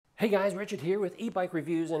Hey guys, Richard here with eBike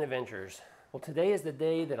Reviews and Adventures. Well, today is the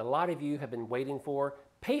day that a lot of you have been waiting for,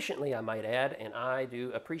 patiently I might add, and I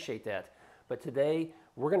do appreciate that. But today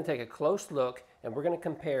we're going to take a close look and we're going to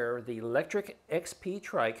compare the Lectric XP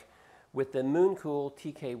Trike with the MoonCool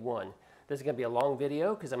TK1. This is going to be a long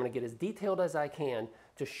video because I'm going to get as detailed as I can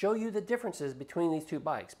to show you the differences between these two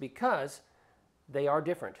bikes because they are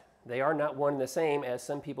different. They are not one and the same as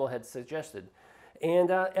some people had suggested.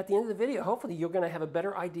 And at the end of the video, hopefully you're going to have a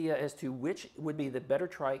better idea as to which would be the better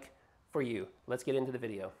trike for you. Let's get into the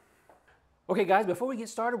video. Okay guys, before we get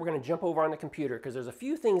started, we're going to jump over on the computer because there's a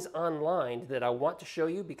few things online that I want to show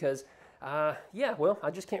you because, I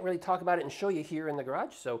just can't really talk about it and show you here in the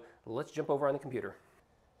garage. So let's jump over on the computer.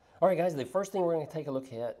 All right guys, the first thing we're going to take a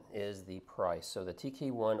look at is the price. So the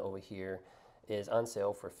TK1 over here is on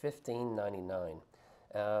sale for $15.99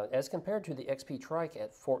 as compared to the XP Trike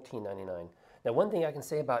at $14.99. Now, one thing I can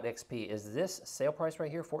say about XP is this sale price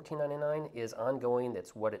right here, $14.99, is ongoing.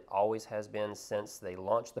 That's what it always has been since they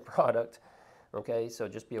launched the product. Okay, so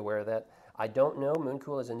just be aware of that. I don't know,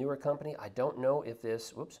 MoonCool is a newer company. I don't know if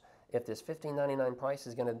this, if this $15.99 price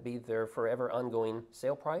is going to be their forever ongoing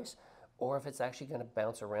sale price, or if it's actually going to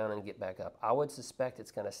bounce around and get back up. I would suspect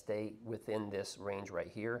it's going to stay within this range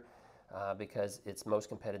right here because it's most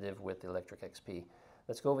competitive with the Lectric XP.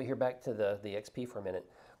 Let's go over here back to the XP for a minute.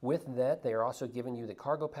 With that, they are also giving you the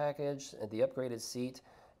cargo package, the upgraded seat,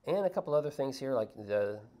 and a couple other things here like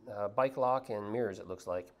the bike lock and mirrors, it looks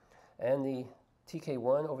like. And the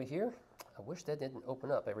TK1 over here, I wish that didn't open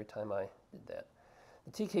up every time I did that.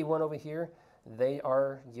 The TK1 over here, they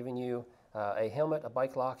are giving you a helmet, a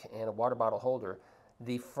bike lock, and a water bottle holder.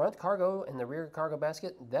 The front cargo and the rear cargo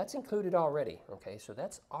basket, that's included already, okay? So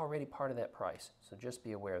that's already part of that price, so just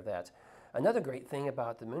be aware of that. Another great thing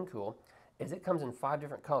about the MoonCool is it comes in 5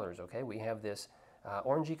 different colors, okay? We have this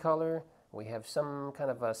orangey color, we have some kind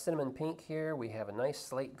of a cinnamon pink here, we have a nice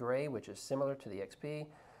slate gray, which is similar to the XP,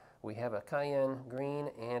 we have a cayenne green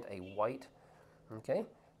and a white, okay?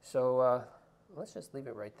 So let's just leave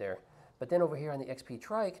it right there. But then over here on the XP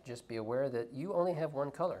Trike, just be aware that you only have one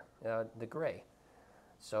color, the gray.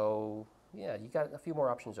 So yeah, you got a few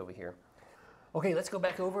more options over here. Okay, let's go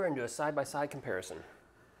back over and do a side-by-side comparison.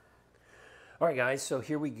 All right guys, so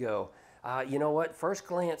here we go. You know what, first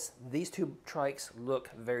glance, these two trikes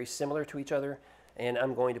look very similar to each other, and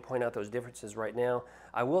I'm going to point out those differences right now.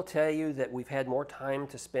 I will tell you that we've had more time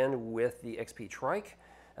to spend with the XP Trike.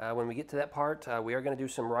 When we get to that part, we are going to do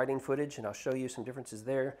some riding footage, and I'll show you some differences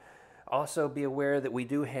there. Also be aware that we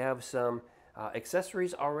do have some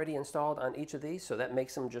accessories already installed on each of these, so that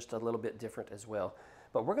makes them just a little bit different as well.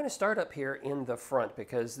 But we're going to start up here in the front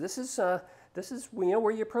because this is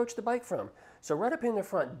where you approach the bike from. So right up in the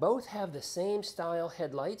front, both have the same style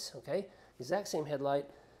headlights, okay? Exact same headlight,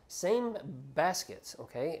 same baskets,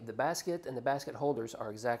 okay? The basket and the basket holders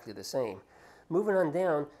are exactly the same. Moving on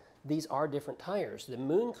down, these are different tires. The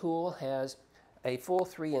MoonCool has a full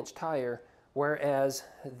 3-inch tire, whereas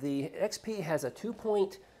the XP has a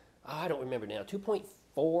 2.4,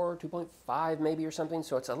 2.5 maybe or something,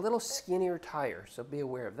 so it's a little skinnier tire, so be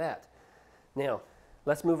aware of that. Now,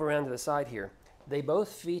 let's move around to the side here. They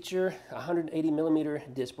both feature 180 millimeter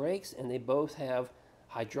disc brakes, and they both have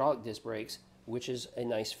hydraulic disc brakes, which is a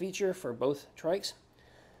nice feature for both trikes.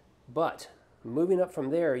 But moving up from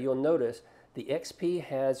there, you'll notice the XP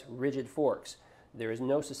has rigid forks. There is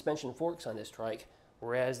no suspension forks on this trike,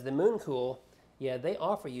 whereas the MoonCool, yeah, they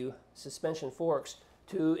offer you suspension forks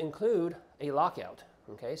to include a lockout.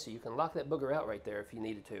 Okay, so you can lock that booger out right there if you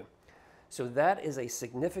needed to. So that is a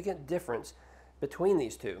significant difference between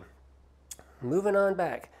these two. Moving on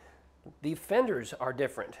back, the fenders are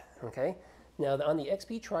different, okay? Now on the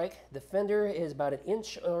XP Trike, the fender is about 1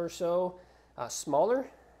 inch or so smaller,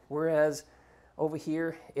 whereas over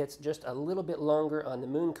here it's just a little bit longer on the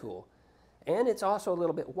MoonCool. And it's also a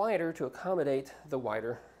little bit wider to accommodate the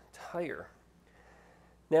wider tire.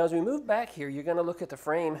 Now as we move back here, you're going to look at the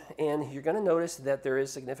frame and you're going to notice that there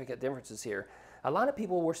is significant differences here. A lot of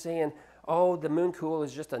people were saying, oh, the MoonCool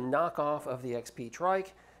is just a knockoff of the XP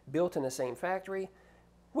Trike, built in the same factory.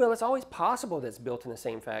 Well, it's always possible that it's built in the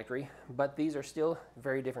same factory, but these are still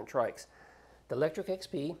very different trikes. The Lectric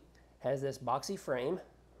XP has this boxy frame,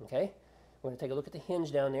 okay? We're going to take a look at the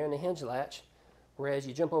hinge down there and the hinge latch, whereas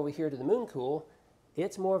you jump over here to the MoonCool,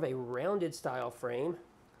 it's more of a rounded style frame,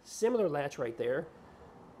 similar latch right there.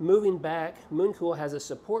 Moving back, MoonCool has a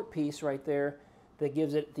support piece right there that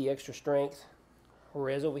gives it the extra strength,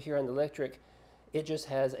 whereas over here on the Lectric, it just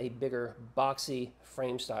has a bigger boxy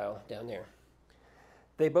frame style down there.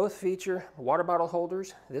 They both feature water bottle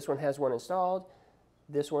holders. This one has one installed,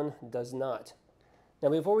 this one does not. Now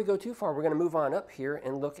before we go too far, we're going to move on up here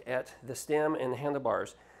and look at the stem and the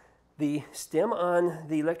handlebars. The stem on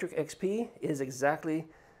the Lectric XP is exactly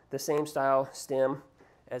the same style stem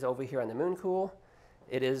as over here on the MoonCool.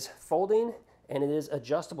 It is folding and it is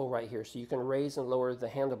adjustable right here, so you can raise and lower the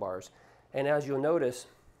handlebars. And as you'll notice,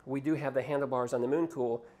 we do have the handlebars on the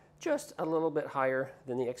MoonCool just a little bit higher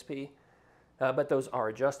than the XP, but those are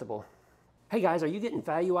adjustable. Hey guys, are you getting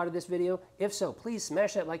value out of this video? If so, please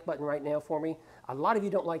smash that like button right now for me. A lot of you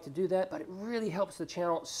don't like to do that, but it really helps the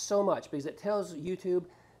channel so much because it tells YouTube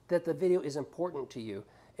that the video is important to you.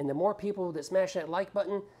 And the more people that smash that like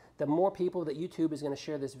button, the more people that YouTube is going to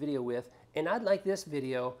share this video with. And I'd like this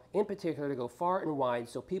video in particular to go far and wide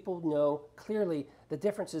so people know clearly the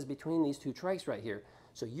differences between these two trikes right here.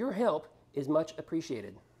 So your help is much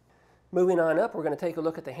appreciated. Moving on up, we're going to take a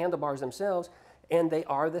look at the handlebars themselves, and they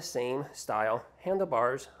are the same style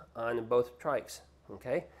handlebars on both trikes.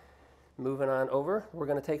 Okay, moving on over, we're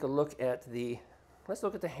going to take a look at let's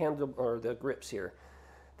look at the handle or the grips here.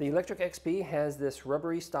 The Lectric XP has this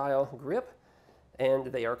rubbery style grip, and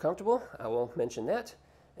they are comfortable. I will mention that.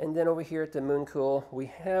 And then over here at the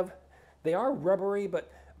MoonCool, they are rubbery,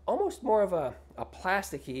 but almost more of a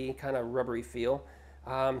plasticky kind of rubbery feel.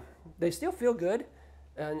 They still feel good,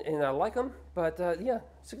 and I like them, but yeah,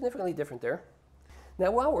 significantly different there. Now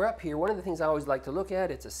while we're up here, one of the things I always like to look at,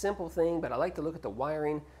 it's a simple thing, but I like to look at the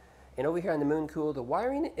wiring. And over here on the MoonCool, the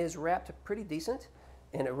wiring is wrapped pretty decent,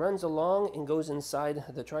 and it runs along and goes inside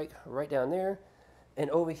the trike right down there. And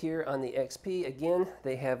over here on the XP, again,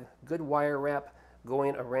 they have good wire wrap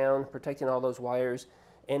going around, protecting all those wires.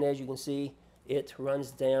 And as you can see, it runs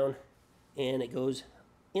down and it goes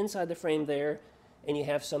inside the frame there, and you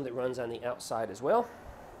have some that runs on the outside as well.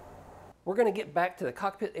 We're going to get back to the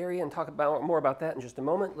cockpit area and talk more about that in just a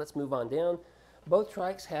moment. Let's move on down. Both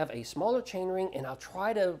trikes have a smaller chainring, and I'll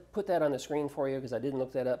try to put that on the screen for you because I didn't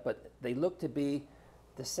look that up, but they look to be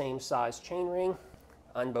the same size chainring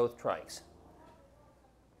on both trikes.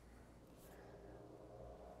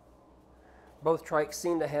 Both trikes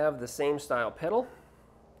seem to have the same style pedal.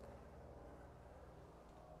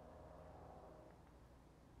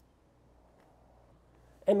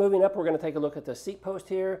 And moving up, we're going to take a look at the seat post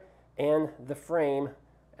here and the frame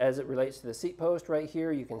as it relates to the seat post. Right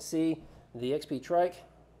here you can see the XP Trike,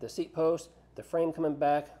 the seat post, the frame coming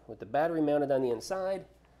back with the battery mounted on the inside,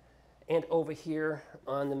 and over here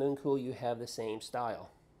on the MoonCool you have the same style.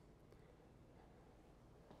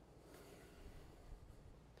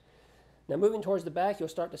 Now moving towards the back, you'll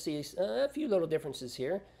start to see a few little differences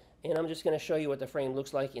here, and I'm just going to show you what the frame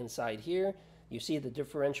looks like inside here. You see the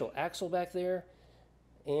differential axle back there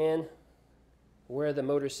and where the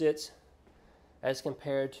motor sits as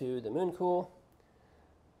compared to the MoonCool.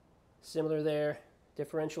 Similar there,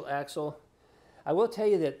 differential axle. I will tell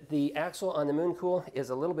you that the axle on the MoonCool is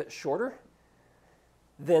a little bit shorter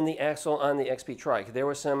than the axle on the XP Trike. There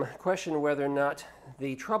was some question whether or not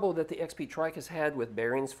the trouble that the XP Trike has had with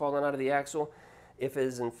bearings falling out of the axle, if it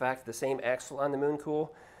is in fact the same axle on the MoonCool.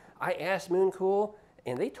 I asked MoonCool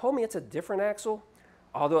and they told me it's a different axle.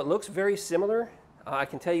 Although it looks very similar, I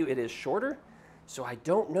can tell you it is shorter. So I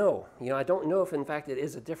don't know. I don't know if in fact it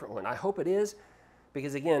is a different one. I hope it is,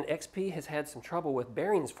 because again, XP has had some trouble with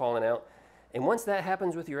bearings falling out. And once that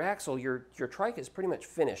happens with your axle, your trike is pretty much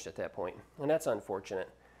finished at that point. And that's unfortunate.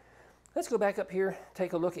 Let's go back up here,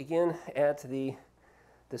 take a look again at the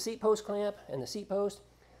seat post clamp and the seat post.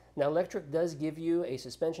 Now Lectric does give you a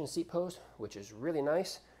suspension seat post, which is really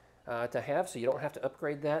nice to have, so you don't have to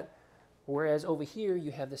upgrade that. Whereas over here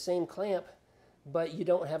you have the same clamp, but you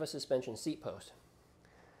don't have a suspension seat post.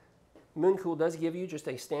 MoonCool does give you just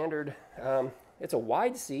a standard, it's a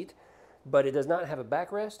wide seat, but it does not have a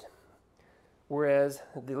backrest. Whereas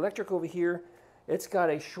the Lectric over here, it's got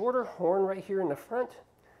a shorter horn right here in the front.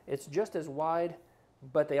 It's just as wide,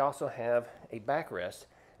 but they also have a backrest.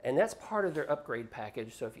 And that's part of their upgrade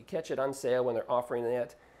package. So if you catch it on sale when they're offering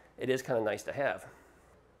that, it is kind of nice to have.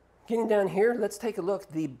 Getting down here, let's take a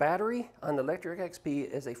look. The battery on the Lectric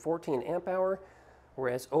XP is a 14 amp hour,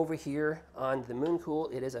 whereas over here on the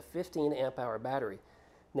MoonCool, it is a 15 amp hour battery.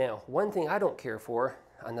 Now, one thing I don't care for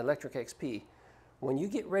on the Lectric XP, when you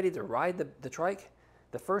get ready to ride the trike,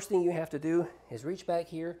 the first thing you have to do is reach back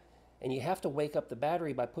here and you have to wake up the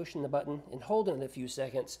battery by pushing the button and holding it a few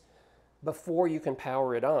seconds before you can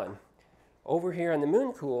power it on. Over here on the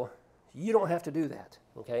MoonCool, you don't have to do that,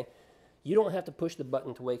 okay? You don't have to push the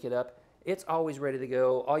button to wake it up. It's always ready to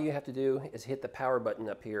go. All you have to do is hit the power button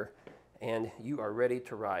up here and you are ready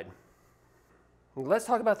to ride. Let's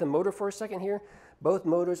talk about the motor for a second here. Both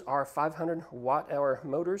motors are 500 watt-hour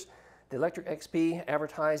motors. The Lectric XP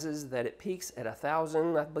advertises that it peaks at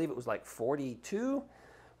 1,000, I believe it was like 42,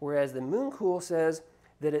 whereas the MoonCool says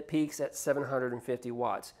that it peaks at 750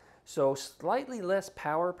 watts. So slightly less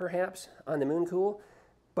power perhaps on the MoonCool,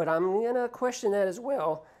 but I'm gonna question that as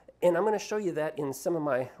well, and I'm gonna show you that in some of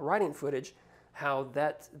my riding footage, how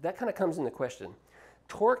that kind of comes into question.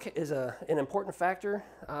 Torque is an important factor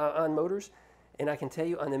on motors, and I can tell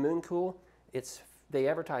you on the MoonCool, they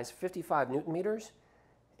advertise 55 Newton meters,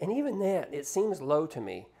 and even that, it seems low to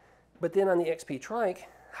me. But then on the XP Trike,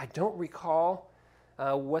 I don't recall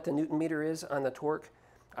what the Newton meter is on the torque.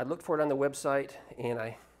 I looked for it on the website, and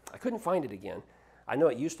I couldn't find it again. I know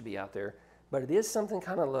it used to be out there, but it is something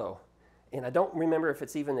kind of low. And I don't remember if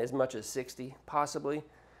it's even as much as 60, possibly.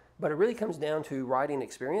 But it really comes down to riding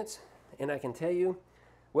experience. And I can tell you,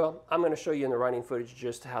 well, I'm going to show you in the riding footage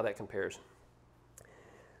just how that compares.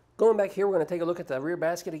 Going back here, we're going to take a look at the rear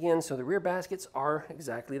basket again. So the rear baskets are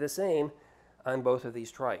exactly the same on both of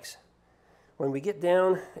these trikes. When we get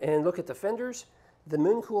down and look at the fenders, the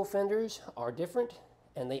MoonCool fenders are different,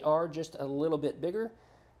 and they are just a little bit bigger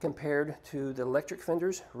compared to the Lectric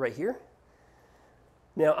fenders right here.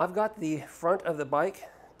 Now I've got the front of the bike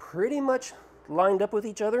pretty much lined up with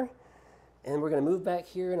each other, and we're going to move back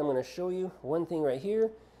here, and I'm going to show you one thing right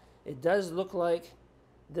here. It does look like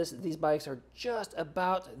these bikes are just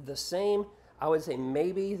about the same. I would say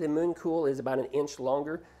maybe the MoonCool is about an inch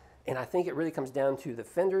longer, and I think it really comes down to the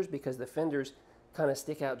fenders, because the fenders kind of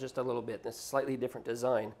stick out just a little bit. It's a slightly different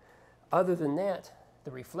design. Other than that,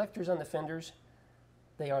 the reflectors on the fenders,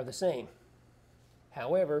 they are the same.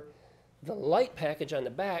 However, the light package on the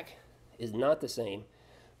back is not the same.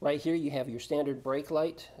 Right here you have your standard brake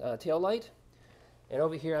light, tail light, and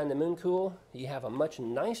over here on the MoonCool you have a much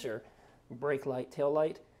nicer brake light, tail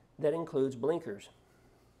light that includes blinkers.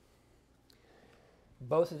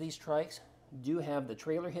 Both of these trikes do have the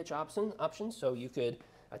trailer hitch option, so you could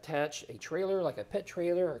attach a trailer like a pet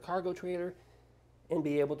trailer or a cargo trailer and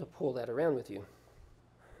be able to pull that around with you.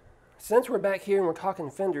 Since we're back here and we're talking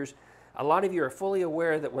fenders, a lot of you are fully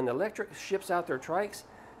aware that when the Lectric ships out their trikes,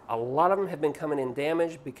 a lot of them have been coming in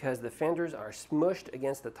damaged because the fenders are smushed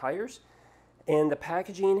against the tires, and the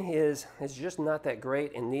packaging is just not that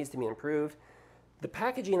great and needs to be improved. The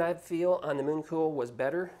packaging, I feel, on the MoonCool was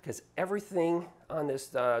better because everything on this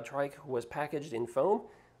trike was packaged in foam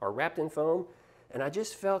or wrapped in foam, and I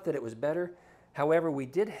just felt that it was better. However, we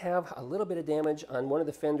did have a little bit of damage on one of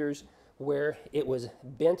the fenders where it was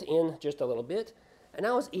bent in just a little bit, and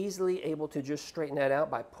I was easily able to just straighten that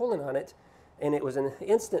out by pulling on it, and it was an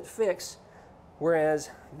instant fix,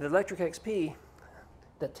 whereas the Lectric XP,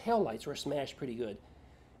 the tail lights were smashed pretty good,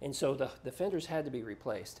 and so the fenders had to be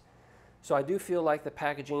replaced. So I do feel like the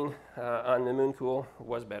packaging on the MoonCool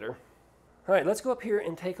was better. All right, let's go up here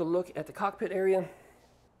and take a look at the cockpit area.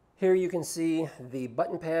 Here you can see the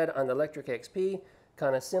button pad on the Lectric XP,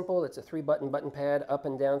 kind of simple. It's a 3-button button pad, up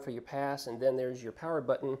and down for your pass, and then there's your power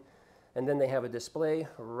button, and then they have a display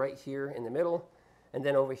right here in the middle, and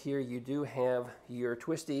then over here you do have your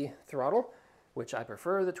twisty throttle, which I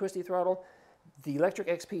prefer the twisty throttle. The Lectric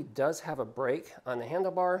XP does have a brake on the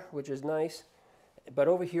handlebar, which is nice, but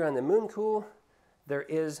over here on the MoonCool there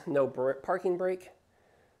is no parking brake,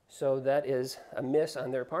 so that is a miss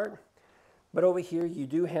on their part. But over here you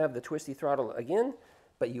do have the twisty throttle again,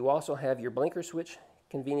 but you also have your blinker switch,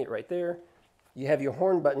 convenient right there. You have your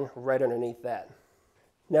horn button right underneath that.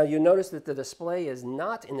 Now you'll notice that the display is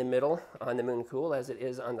not in the middle on the MoonCool as it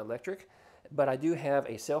is on the Lectric, but I do have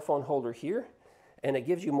a cell phone holder here, and it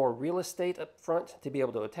gives you more real estate up front to be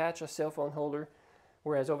able to attach a cell phone holder,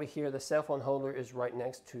 whereas over here the cell phone holder is right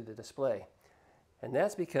next to the display. And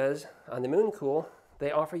that's because on the MoonCool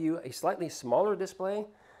they offer you a slightly smaller display,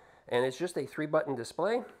 and it's just a 3-button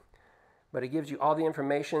display, but it gives you all the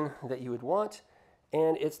information that you would want,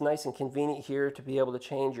 and it's nice and convenient here to be able to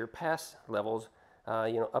change your pass levels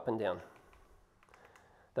up and down.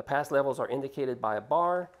 The pass levels are indicated by a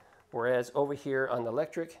bar, whereas over here on the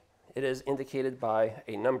Lectric it is indicated by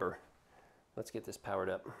a number. Let's get this powered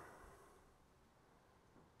up.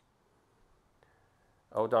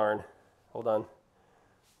 Oh darn, hold on.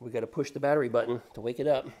 We got to push the battery button to wake it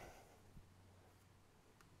up.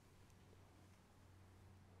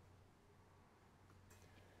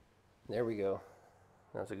 There we go.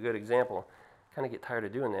 That's a good example. Kind of get tired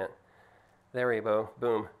of doing that. There we go,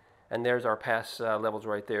 boom. And there's our pass levels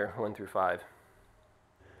right there, 1 through 5.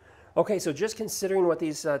 Okay, so just considering what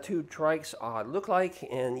these two trikes look like,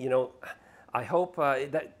 and I hope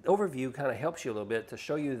that overview kind of helps you a little bit to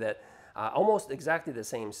show you that almost exactly the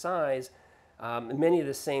same size, many of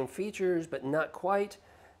the same features, but not quite.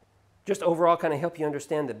 Just overall kind of help you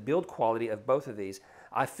understand the build quality of both of these.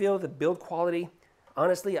 I feel the build quality,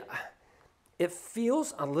 honestly, it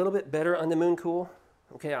feels a little bit better on the MoonCool.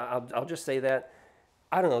 Okay, I'll just say that.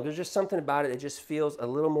 I don't know, there's just something about it that just feels a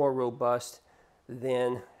little more robust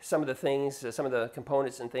than some of the things, some of the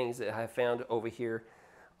components and things that I have found over here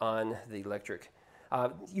on the Lectric.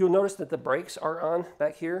 You'll notice that the brakes are on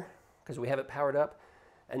back here because we have it powered up,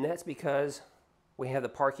 and that's because we have the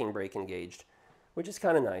parking brake engaged, which is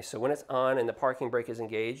kind of nice. So when it's on and the parking brake is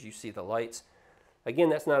engaged, you see the lights. Again,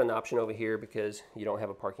 that's not an option over here because you don't have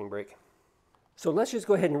a parking brake. So let's just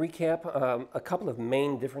go ahead and recap a couple of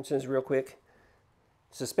main differences real quick.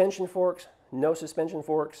 Suspension forks, no suspension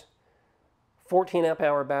forks, 14 amp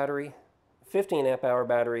hour battery, 15 amp hour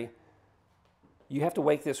battery. You have to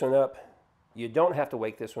wake this one up. You don't have to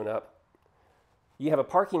wake this one up. You have a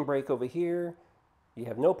parking brake over here. You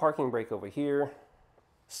have no parking brake over here.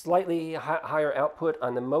 Slightly higher output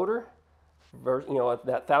on the motor, you know,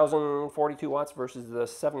 that 1042 watts versus the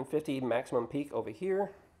 750 maximum peak over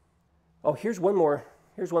here. Oh, here's one more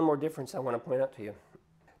difference I want to point out to you.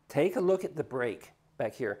 Take a look at the brake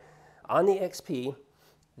back here. On the XP,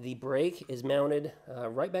 the brake is mounted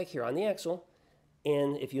right back here on the axle,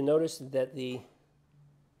 and if you notice that the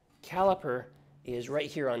caliper is right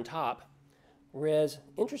here on top, whereas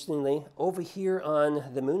interestingly over here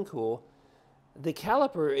on the MoonCool, the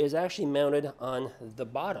caliper is actually mounted on the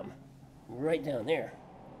bottom, right down there.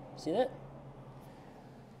 See that?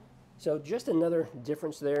 So just another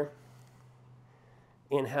difference there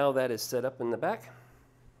in how that is set up in the back.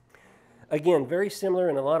 Again, very similar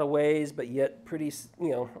in a lot of ways, but yet pretty,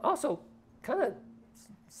 you know, also kind of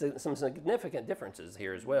some significant differences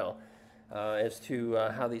here as well as to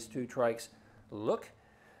how these two trikes look.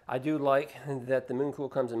 I do like that the MoonCool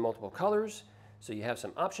comes in multiple colors, so you have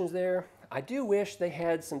some options there. I do wish they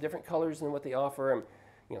had some different colors than what they offer.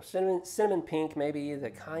 You know, cinnamon pink, maybe the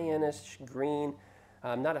cayenne-ish green.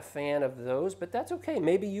 I'm not a fan of those, but that's okay.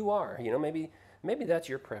 Maybe you are. You know, maybe that's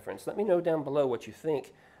your preference. Let me know down below what you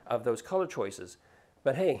think of those color choices.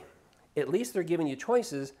 But hey, at least they're giving you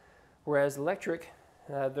choices, whereas Lectric,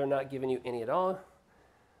 they're not giving you any at all.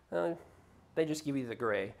 They just give you the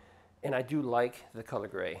gray, and I do like the color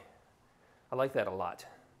gray. I like that a lot.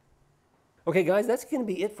 Okay guys, that's going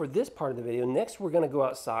to be it for this part of the video. Next we're going to go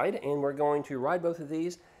outside and we're going to ride both of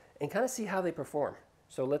these and kind of see how they perform.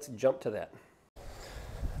 So let's jump to that.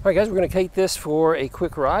 Alright guys, we're going to take this for a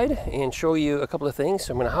quick ride and show you a couple of things.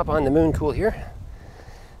 So I'm going to hop on the MoonCool here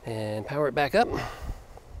and power it back up.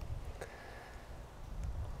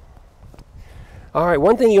 Alright,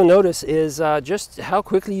 one thing you'll notice is just how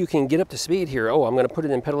quickly you can get up to speed here. Oh, I'm going to put it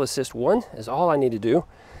in pedal assist 1 is all I need to do.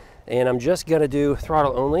 And I'm just going to do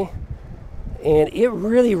throttle only. And it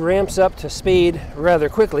really ramps up to speed rather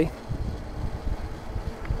quickly.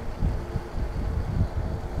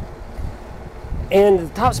 And the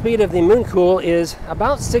top speed of the MoonCool is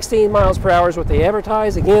about 16 miles per hour is what they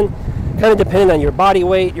advertise. Again, kind of depending on your body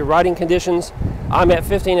weight, your riding conditions. I'm at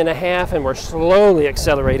 15.5 and we're slowly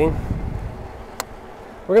accelerating.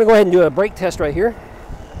 We're going to go ahead and do a brake test right here.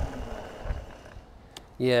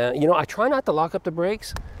 Yeah, you know, I try not to lock up the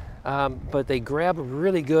brakes, but they grab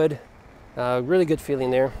really good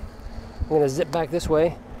feeling there. I'm going to zip back this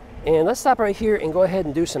way. And let's stop right here and go ahead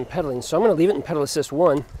and do some pedaling. So I'm going to leave it in pedal assist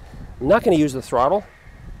 1. I'm not going to use the throttle.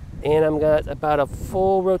 And I'm got about a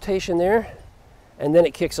full rotation there. And then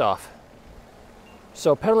it kicks off.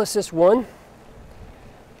 So pedal assist 1.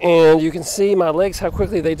 And you can see my legs, how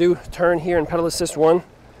quickly they do turn here in pedal assist 1.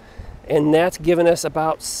 And that's giving us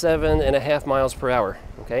about 7.5 miles per hour.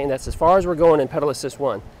 Okay, and that's as far as we're going in pedal assist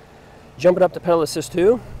 1. Jump it up to pedal assist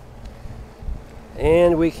 2.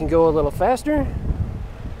 And we can go a little faster.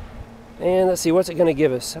 And let's see, what's it going to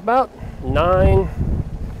give us? About 9,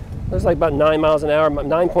 looks like about 9 miles an hour,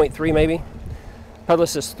 9.3 maybe. Pedal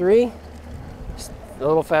assist 3, a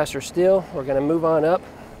little faster still. We're going to move on up.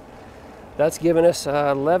 That's giving us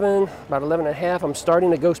 11, about 11.5. I'm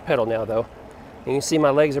starting to ghost pedal now though. And you can see my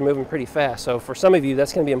legs are moving pretty fast. So for some of you,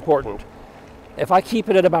 that's going to be important. If I keep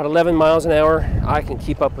it at about 11 miles an hour, I can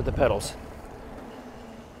keep up with the pedals.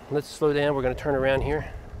 Let's slow down. We're going to turn around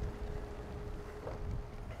here.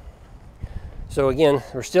 So again,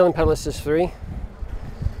 we're still in pedal assist 3.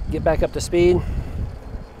 Get back up to speed.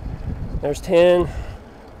 There's 10.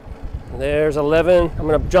 There's 11. I'm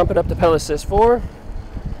going to jump it up to pedal assist 4.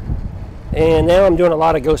 And now I'm doing a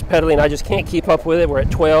lot of ghost pedaling. I just can't keep up with it. We're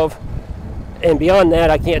at 12. And beyond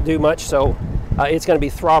that, I can't do much. So it's going to be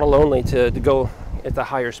throttle only to go at the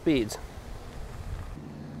higher speeds.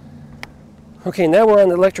 Okay, now we're on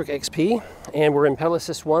the Lectric XP, and we're in pedal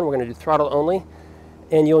assist 1. We're going to do throttle only.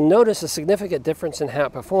 And you'll notice a significant difference in how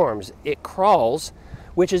it performs. It crawls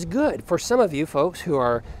which is good for some of you folks who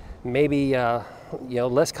are maybe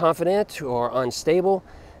less confident or unstable,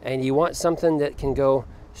 and you want something that can go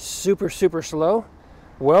super slow.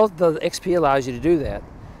 Well, the XP allows you to do that.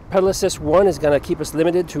 Pedal Assist 1 is going to keep us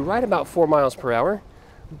limited to right about 4 miles per hour,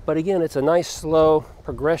 but again, it's a nice slow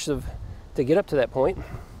progressive to get up to that point.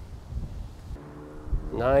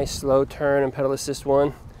 Nice slow turn in Pedal Assist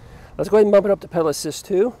 1. Let's go ahead and bump it up to Pedal Assist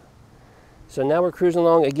 2. So now we're cruising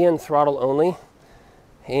along, again throttle only,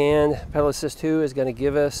 and Pedal Assist 2 is going to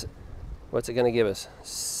give us, what's it going to give us?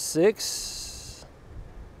 6.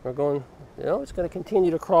 We're going, it's going to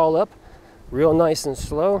continue to crawl up real nice and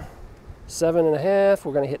slow. 7.5,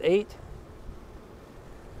 we're going to hit 8.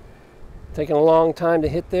 Taking a long time to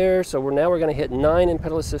hit there, so now we're going to hit 9 in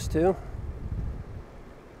Pedal Assist 2.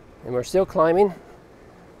 And we're still climbing.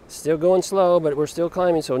 Still going slow, but we're still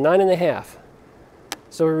climbing, so 9.5.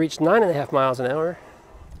 So we reached 9.5 miles an hour.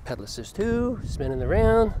 Pedal Assist 2, spinning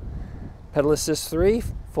around. Pedal Assist 3,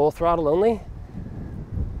 full throttle only.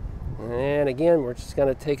 And again, we're just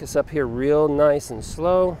going to take us up here real nice and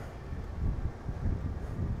slow.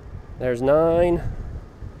 There's 9.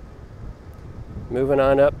 Moving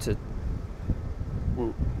on up to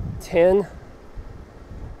 10.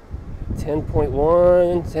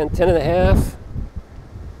 10.1, 10.5.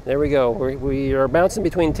 There we go. We are bouncing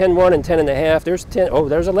between 10.1 and 10.5. There's 10. Oh,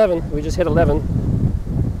 there's 11. We just hit 11.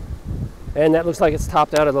 And that looks like it's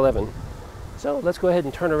topped out at 11. So let's go ahead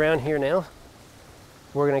and turn around here now.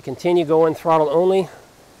 We're going to continue going throttle only.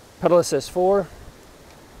 Pedal Assist 4.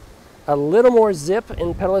 A little more zip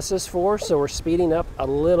in Pedal Assist 4, so we're speeding up a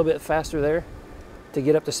little bit faster there to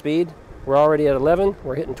get up to speed. We're already at 11.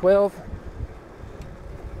 We're hitting 12.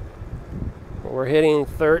 We're hitting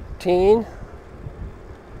 13.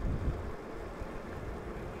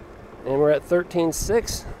 And we're at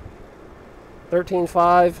 13.6,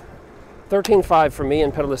 13.5, 13.5 for me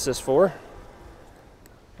in Pedal Assist 4.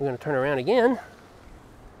 I'm going to turn around again,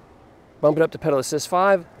 bump it up to Pedal Assist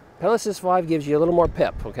 5. Pedal Assist 5 gives you a little more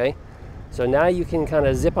pep, okay? So now you can kind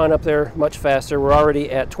of zip on up there much faster. We're already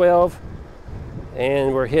at 12,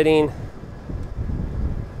 and we're hitting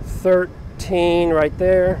 13 right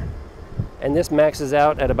there. And this maxes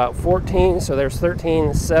out at about 14, so there's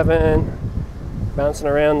 13.7. Bouncing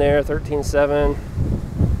around there, 13.7,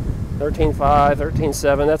 13.5,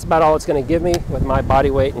 13.7. That's about all it's going to give me with my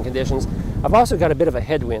body weight and conditions. I've also got a bit of a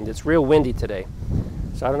headwind. It's real windy today.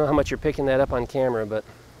 So I don't know how much you're picking that up on camera, but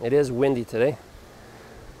it is windy today.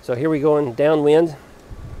 So here we go in downwind.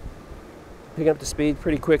 Picking up the speed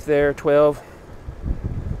pretty quick there, 12.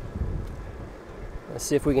 Let's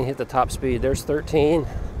see if we can hit the top speed. There's 13,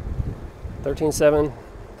 13.7,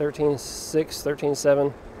 13.6,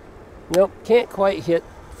 13.7. Nope, can't quite hit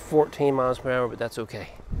 14 miles per hour, but that's okay.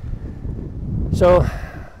 So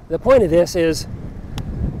the point of this is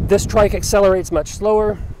this trike accelerates much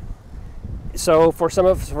slower. So for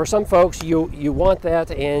some folks, you want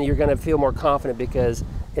that, and you're going to feel more confident because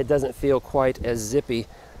it doesn't feel quite as zippy.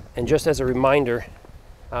 And just as a reminder,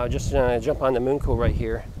 I'll just jump on the MoonCool right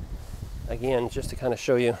here again, just to kind of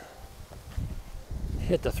show you.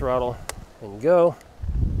 Hit the throttle and go.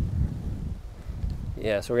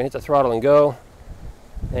 Yeah, so we're gonna hit the throttle and go,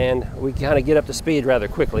 and we kind of get up to speed rather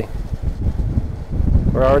quickly.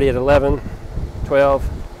 We're already at 11, 12,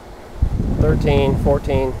 13,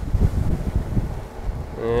 14,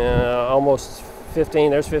 almost 15.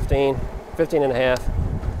 There's 15, 15.5.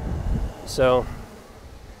 So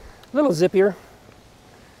a little zippier,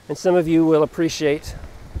 and some of you will appreciate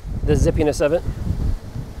the zippiness of it.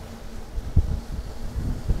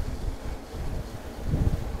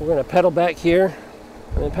 We're gonna pedal back here.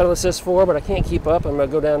 I'm in Pedal Assist 4, but I can't keep up. I'm going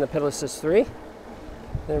to go down to Pedal Assist 3.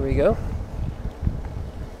 There we go.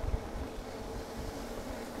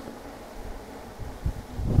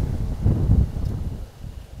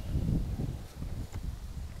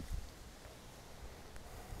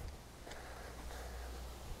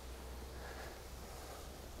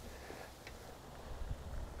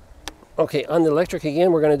 Okay, on the electric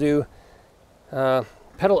again, we're going to do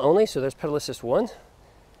pedal only. So there's Pedal Assist 1.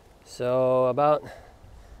 So about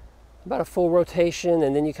a full rotation,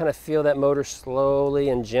 and then you kind of feel that motor slowly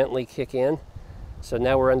and gently kick in. So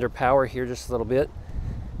now we're under power here just a little bit,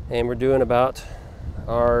 and we're doing about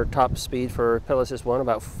our top speed for Pedal Assist 1,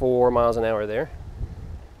 about 4 miles an hour there.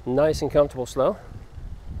 Nice and comfortable slow.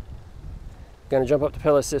 Gonna jump up to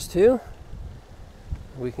Pedal Assist 2.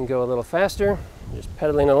 We can go a little faster, just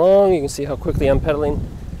pedaling along. You can see how quickly I'm pedaling,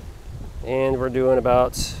 and we're doing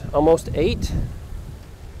about almost 8.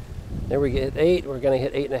 There we get 8. We're going to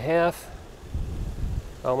hit 8.5.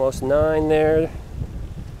 Almost 9 there.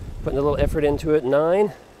 Putting a little effort into it.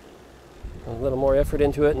 9. A little more effort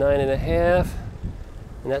into it, 9.5.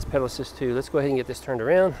 And that's pedal assist 2. Let's go ahead and get this turned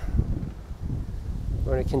around.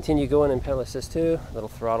 We're going to continue going in pedal assist 2. Little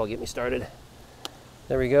throttle, get me started.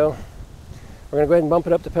 There we go. We're going to go ahead and bump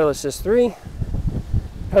it up to pedal assist 3.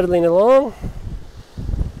 Pedaling along.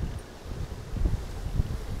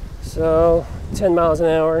 So 10 miles an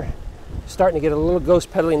hour. Starting to get a little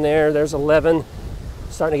ghost pedaling there. There's 11.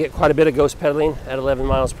 Starting to get quite a bit of ghost pedaling at 11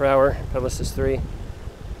 miles per hour. Pedal assist 3.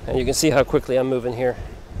 And you can see how quickly I'm moving here.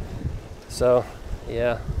 So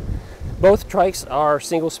yeah, both trikes are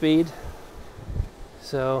single speed.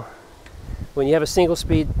 So when you have a single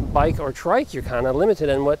speed bike or trike, you're kind of limited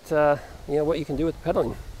in what what you can do with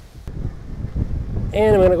pedaling.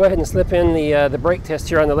 And I'm going to go ahead and slip in the brake test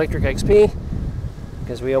here on the Lectric XP,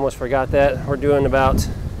 because we almost forgot that. We're doing about,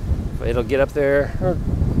 it'll get up there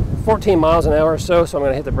 14 miles an hour or so, so I'm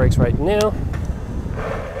going to hit the brakes right now.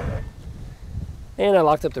 And I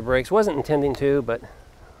locked up the brakes. Wasn't intending to, but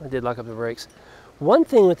I did lock up the brakes. One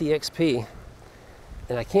thing with the XP,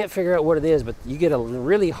 and I can't figure out what it is, but you get a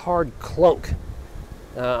really hard clunk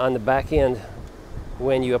on the back end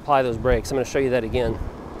when you apply those brakes. I'm going to show you that again.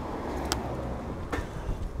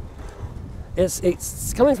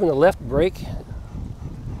 It's coming from the left brake,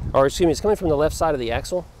 or excuse me, it's coming from the left side of the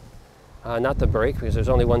axle, not the brake, because there's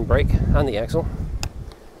only one brake on the axle.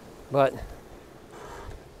 But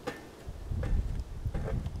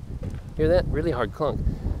hear that? Really hard clunk.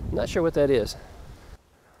 I'm not sure what that is.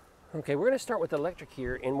 Okay, we're going to start with electric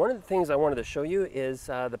here, and one of the things I wanted to show you is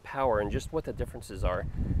the power and just what the differences are.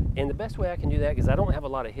 And the best way I can do that, because I don't have a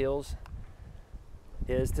lot of hills,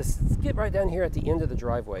 is to get right down here at the end of the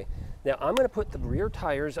driveway. Now I'm going to put the rear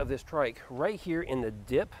tires of this trike right here in the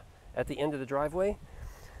dip at the end of the driveway.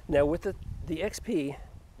 Now with the XP,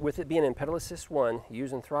 with it being in pedal assist 1,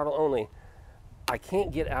 using throttle only, I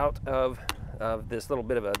can't get out of this little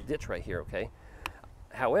bit of a ditch right here, okay?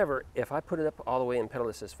 However, if I put it up all the way in pedal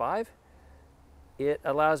assist 5, it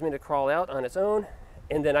allows me to crawl out on its own,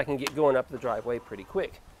 and then I can get going up the driveway pretty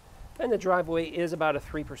quick. And the driveway is about a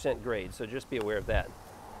 3% grade, so just be aware of that.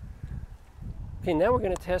 Okay, now we're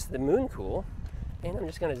going to test the MoonCool, and I'm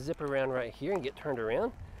just going to zip around right here and get turned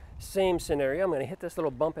around. Same scenario, I'm going to hit this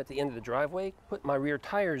little bump at the end of the driveway, put my rear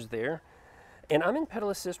tires there, and I'm in pedal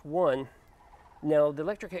assist 1. Now the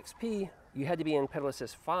Lectric XP, you had to be in pedal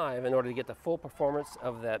assist 5 in order to get the full performance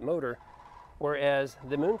of that motor, whereas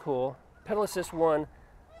the MoonCool, pedal assist 1,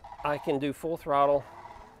 I can do full throttle,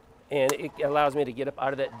 and it allows me to get up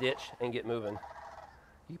out of that ditch and get moving.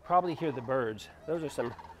 You probably hear the birds. Those are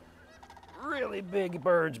some really big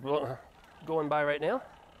birds going by right now.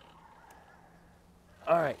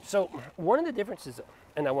 All right, so one of the differences,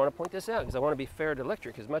 and I want to point this out because I want to be fair to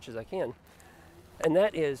electric as much as I can, and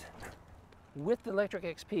that is with the Lectric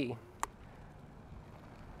XP,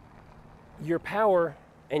 your power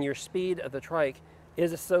and your speed of the trike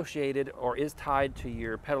is associated or is tied to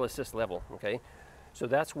your pedal assist level, okay? So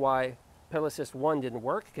that's why pedal assist 1 didn't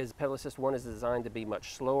work, because pedal assist 1 is designed to be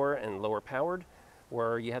much slower and lower powered,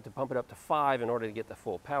 where you have to pump it up to 5 in order to get the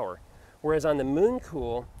full power. Whereas on the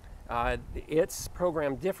MoonCool, it's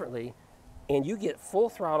programmed differently, and you get full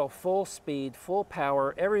throttle, full speed, full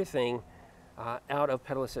power, everything out of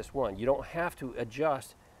pedal assist 1. You don't have to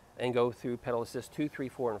adjust and go through pedal assist 2, 3,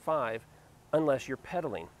 4, and 5 unless you're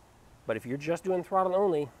pedaling. But if you're just doing throttle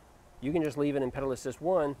only, you can just leave it in pedal assist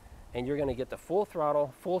 1, and you're going to get the full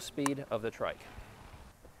throttle, full speed of the trike.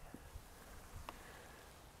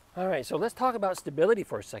 All right, so let's talk about stability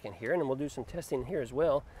for a second here, and then we'll do some testing here as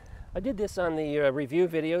well. I did this on the review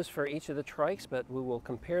videos for each of the trikes, but we will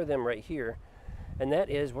compare them right here. And that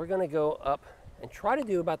is, we're going to go up and try to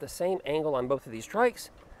do about the same angle on both of these trikes,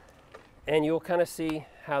 and you'll kind of see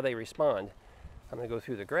how they respond. I'm going to go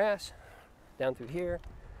through the grass, down through here.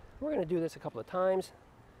 We're going to do this a couple of times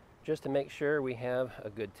just to make sure we have a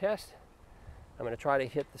good test. I'm going to try to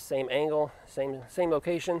hit the same angle, same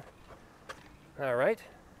location. All right,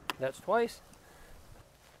 that's twice.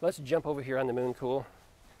 Let's jump over here on the MoonCool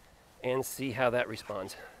and see how that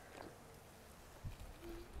responds.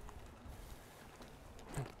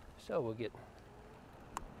 So we'll get,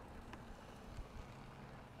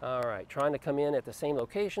 all right, trying to come in at the same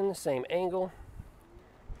location, same angle,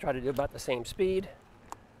 try to do about the same speed.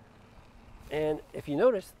 And if you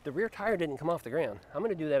notice, the rear tire didn't come off the ground. I'm going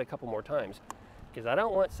to do that a couple more times because I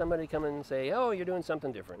don't want somebody to come in and say, oh, you're doing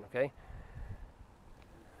something different, okay?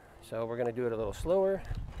 So we're going to do it a little slower.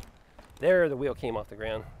 There, the wheel came off the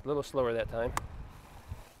ground. A little slower that time.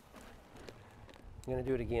 I'm going to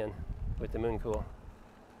do it again with the MoonCool.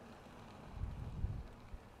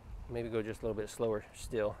 Maybe go just a little bit slower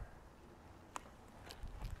still.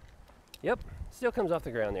 Yep, still comes off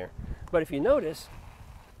the ground there. But if you notice,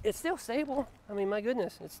 it's still stable. I mean, my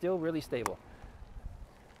goodness, it's still really stable.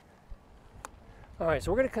 All right,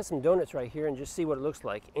 so we're gonna cut some donuts right here and just see what it looks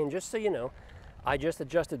like. And just so you know, I just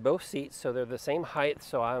adjusted both seats so they're the same height,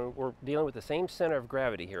 so we're dealing with the same center of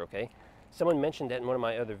gravity here, okay? Someone mentioned that in one of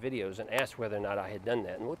my other videos and asked whether or not I had done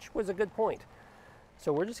that, and which was a good point.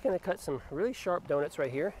 So we're just gonna cut some really sharp donuts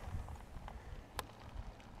right here.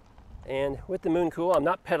 And with the MoonCool, I'm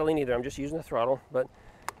not pedaling either, I'm just using the throttle, but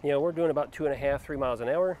you know, we're doing about 2.5, 3 miles an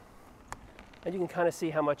hour. And you can kind of see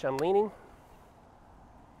how much I'm leaning.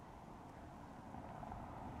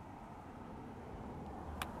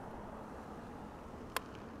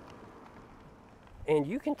 And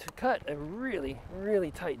you can cut a really, really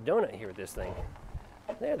tight donut here with this thing.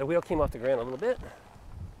 There, the wheel came off the ground a little bit.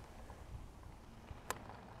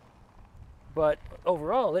 But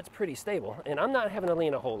overall, it's pretty stable. And I'm not having to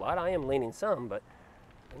lean a whole lot. I am leaning some, but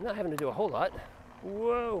I'm not having to do a whole lot.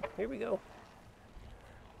 Whoa, here we go.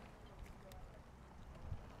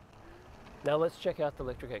 Now let's check out the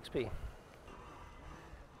Lectric XP.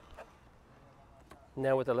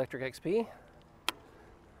 Now with the Lectric XP,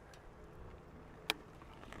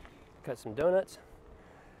 cut some donuts.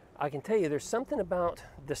 I can tell you there's something about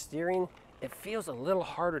the steering, it feels a little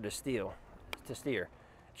harder to steer. It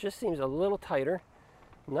just seems a little tighter.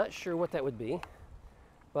 I'm not sure what that would be,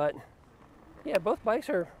 but yeah, both bikes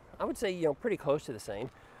are, I would say, you know, pretty close to the same.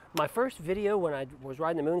 My first video when I was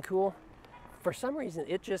riding the MoonCool, for some reason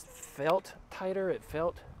it just felt tighter, it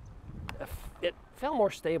felt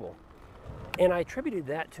more stable. And I attributed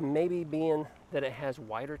that to maybe being that it has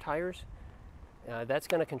wider tires. That's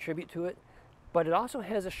going to contribute to it, but it also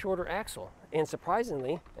has a shorter axle, and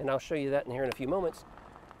surprisingly, and I'll show you that in here in a few moments,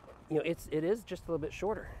 you know, it is just a little bit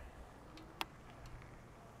shorter.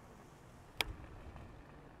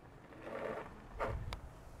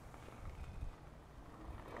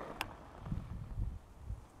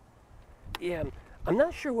 Yeah, I'm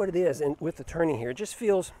not sure what it is, and with the turning here, it just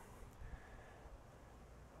feels,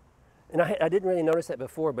 and I didn't really notice that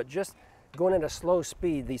before, but just going at a slow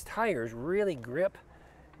speed, these tires really grip,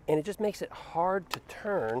 and it just makes it hard to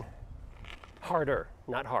turn, harder,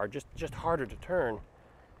 not hard, just harder to turn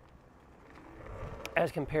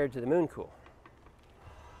as compared to the MoonCool.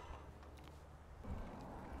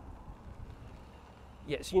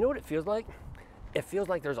 Yeah, so you know what it feels like? It feels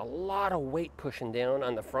like there's a lot of weight pushing down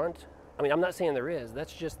on the front. I mean, I'm not saying there is,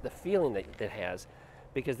 that's just the feeling that it has,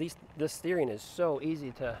 because this steering is so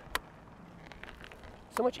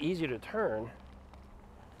much easier to turn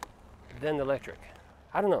than the electric.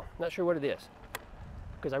 I don't know, not sure what it is,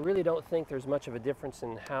 because I really don't think there's much of a difference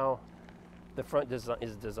in how the front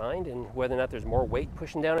is designed and whether or not there's more weight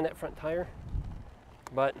pushing down in that front tire.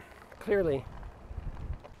 But clearly,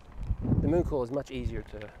 the MoonCool is much easier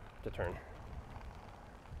to turn.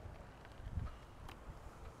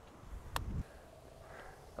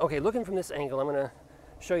 Okay, looking from this angle, I'm going to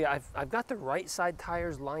show you, I've got the right side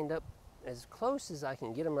tires lined up as close as I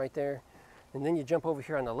can get them right there, and then you jump over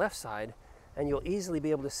here on the left side and you'll easily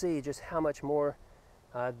be able to see just how much more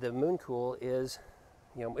the MoonCool is,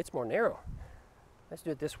 you know, it's more narrow. Let's do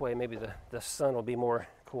it this way, maybe the sun will be more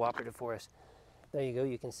cooperative for us. There you go,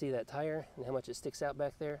 you can see that tire and how much it sticks out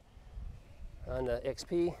back there on the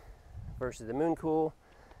XP versus the MoonCool.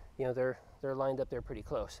 You know, they're lined up there pretty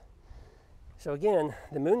close. So again,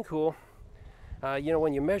 the MoonCool, you know,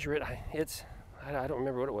 when you measure it, I don't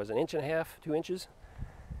remember what it was, 1.5 inches, 2 inches,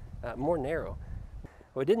 more narrow.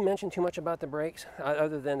 Well, I didn't mention too much about the brakes,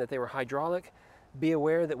 other than that they were hydraulic. Be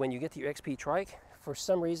aware that when you get to your XP Trike, for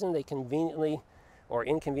some reason they conveniently or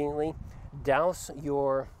inconveniently douse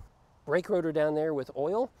your brake rotor down there with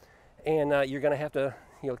oil, and you're going to have to,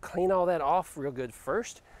 you know, clean all that off real good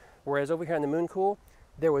first. Whereas over here on the MoonCool,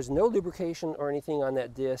 there was no lubrication or anything on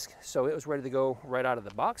that disc, so it was ready to go right out of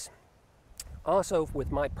the box. Also,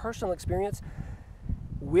 with my personal experience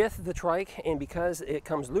with the Trike, and because it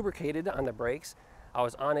comes lubricated on the brakes, I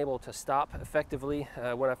was unable to stop effectively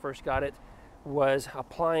when I first got it, was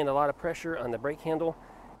applying a lot of pressure on the brake handle.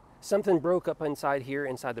 Something broke up inside here,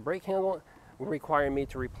 inside the brake handle, requiring me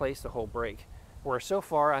to replace the whole brake. Where so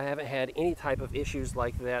far I haven't had any type of issues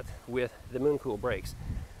like that with the MoonCool brakes.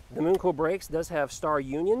 The MoonCool brakes does have Star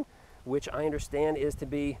Union, which I understand is to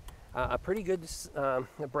be a pretty good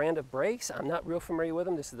brand of brakes. I'm not real familiar with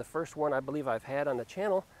them. This is the first one I believe I've had on the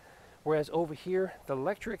channel. Whereas over here, the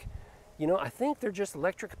Lectric, you know, I think they're just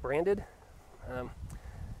Lectric branded.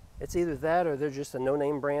 It's either that or they're just a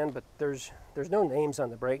no-name brand, but there's no names on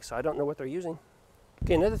the brakes, so I don't know what they're using.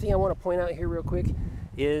 Okay, another thing I want to point out here real quick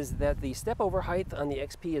is that the step over height on the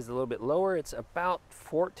XP is a little bit lower. It's about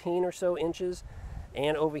 14 or so inches,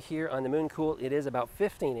 And over here on the MoonCool, it is about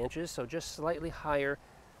 15 inches, so just slightly higher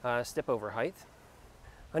step over height.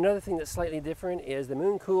 Another thing that's slightly different is the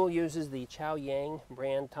MoonCool uses the Chow Yang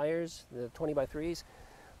brand tires, the 20x3s,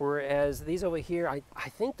 whereas these over here, I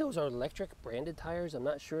think those are Lectric branded tires. I'm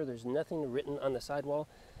not sure, there's nothing written on the sidewall,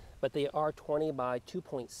 but they are 20 by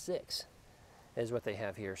 2.6 is what they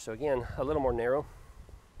have here. So again, a little more narrow.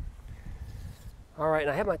 All right,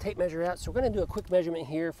 and I have my tape measure out, so we're going to do a quick measurement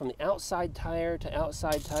here from the outside tire to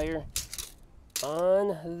outside tire. On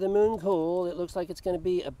the MoonCool, it looks like it's going to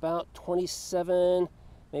be about 27,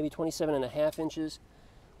 maybe 27.5 inches,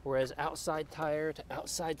 whereas outside tire to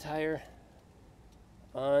outside tire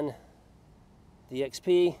on the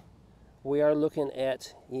XP, we are looking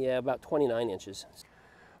at, yeah, about 29 inches.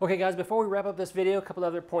 Okay guys, before we wrap up this video, a couple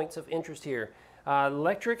other points of interest here.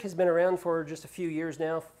 Lectric has been around for just a few years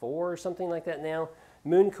now, 4 or something like that now.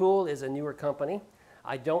 MoonCool is a newer company.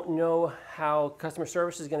 I don't know how customer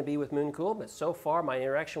service is going to be with MoonCool, but so far my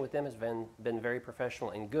interaction with them has been very professional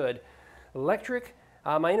and good. Lectric,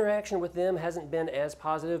 my interaction with them hasn't been as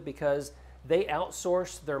positive because they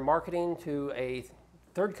outsource their marketing to a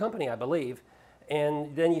third company, I believe,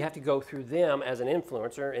 and then you have to go through them as an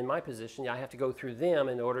influencer. In my position, I have to go through them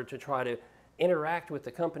in order to try to interact with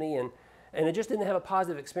the company, and it just didn't have a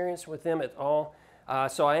positive experience with them at all.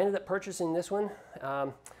 So I ended up purchasing this one.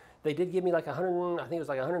 They did give me like I think it was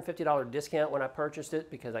like a $150 discount when I purchased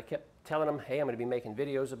it because I kept telling them, hey, I'm going to be making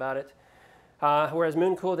videos about it. Whereas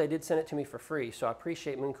MoonCool, they did send it to me for free, so I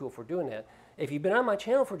appreciate MoonCool for doing that. If you've been on my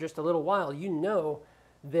channel for just a little while, you know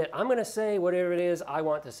that I'm going to say whatever it is I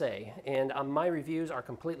want to say, and my reviews are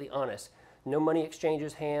completely honest. No money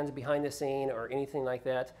exchanges hands behind the scene or anything like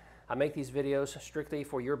that. I make these videos strictly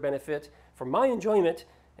for your benefit, for my enjoyment,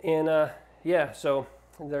 and yeah, so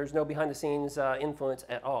there's no behind the scenes influence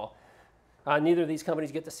at all. Neither of these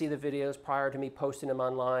companies get to see the videos prior to me posting them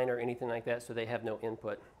online or anything like that, so they have no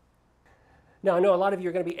input. Now, I know a lot of you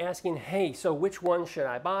are going to be asking, hey, so which one should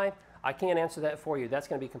I buy? I can't answer that for you. That's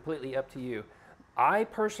going to be completely up to you. I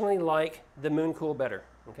personally like the MoonCool better,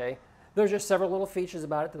 okay? There's just several little features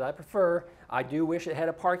about it that I prefer. I do wish it had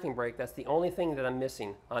a parking brake. That's the only thing that I'm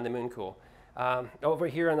missing on the MoonCool. Over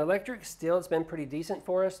here on the Lectric, still it's been pretty decent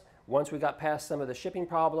for us. Once we got past some of the shipping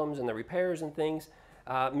problems and the repairs and things,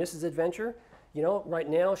 Mrs. Adventure, you know, right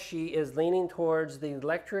now she is leaning towards the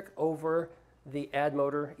Lectric over the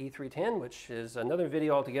Admotor E310, which is another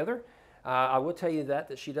video altogether. I will tell you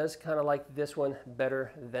that she does kind of like this one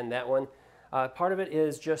better than that one. Part of it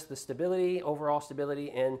is just the stability, overall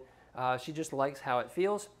stability, and she just likes how it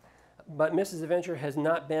feels. But Mrs. Adventure has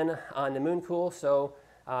not been on the MoonCool, so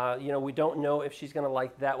you know, we don't know if she's going to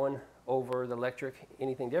like that one over the Lectric,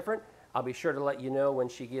 anything different. I'll be sure to let you know when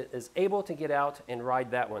she is able to get out and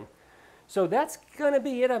ride that one. So that's going to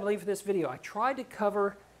be it, I believe, for this video. I tried to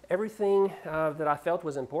cover everything that I felt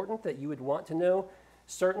was important that you would want to know.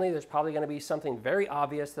 Certainly, there's probably going to be something very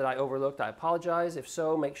obvious that I overlooked. I apologize. If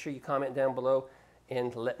so, make sure you comment down below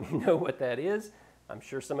and let me know what that is. I'm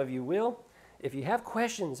sure some of you will. If you have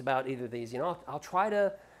questions about either of these, you know, I'll try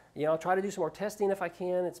to do some more testing if I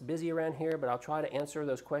can. It's busy around here, but I'll try to answer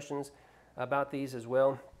those questions about these as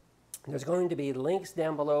well. There's going to be links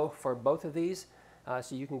down below for both of these,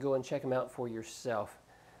 so you can go and check them out for yourself.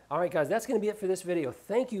 All right, guys, that's going to be it for this video.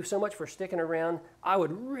 Thank you so much for sticking around. I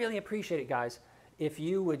would really appreciate it, guys, if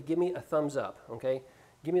you would give me a thumbs up, okay?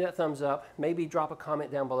 Give me that thumbs up. Maybe drop a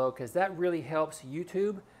comment down below, because that really helps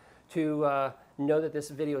YouTube to know that this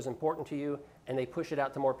video is important to you, and they push it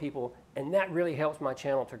out to more people, and that really helps my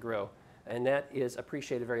channel to grow, and that is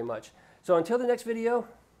appreciated very much. So until the next video,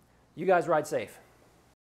 you guys ride safe.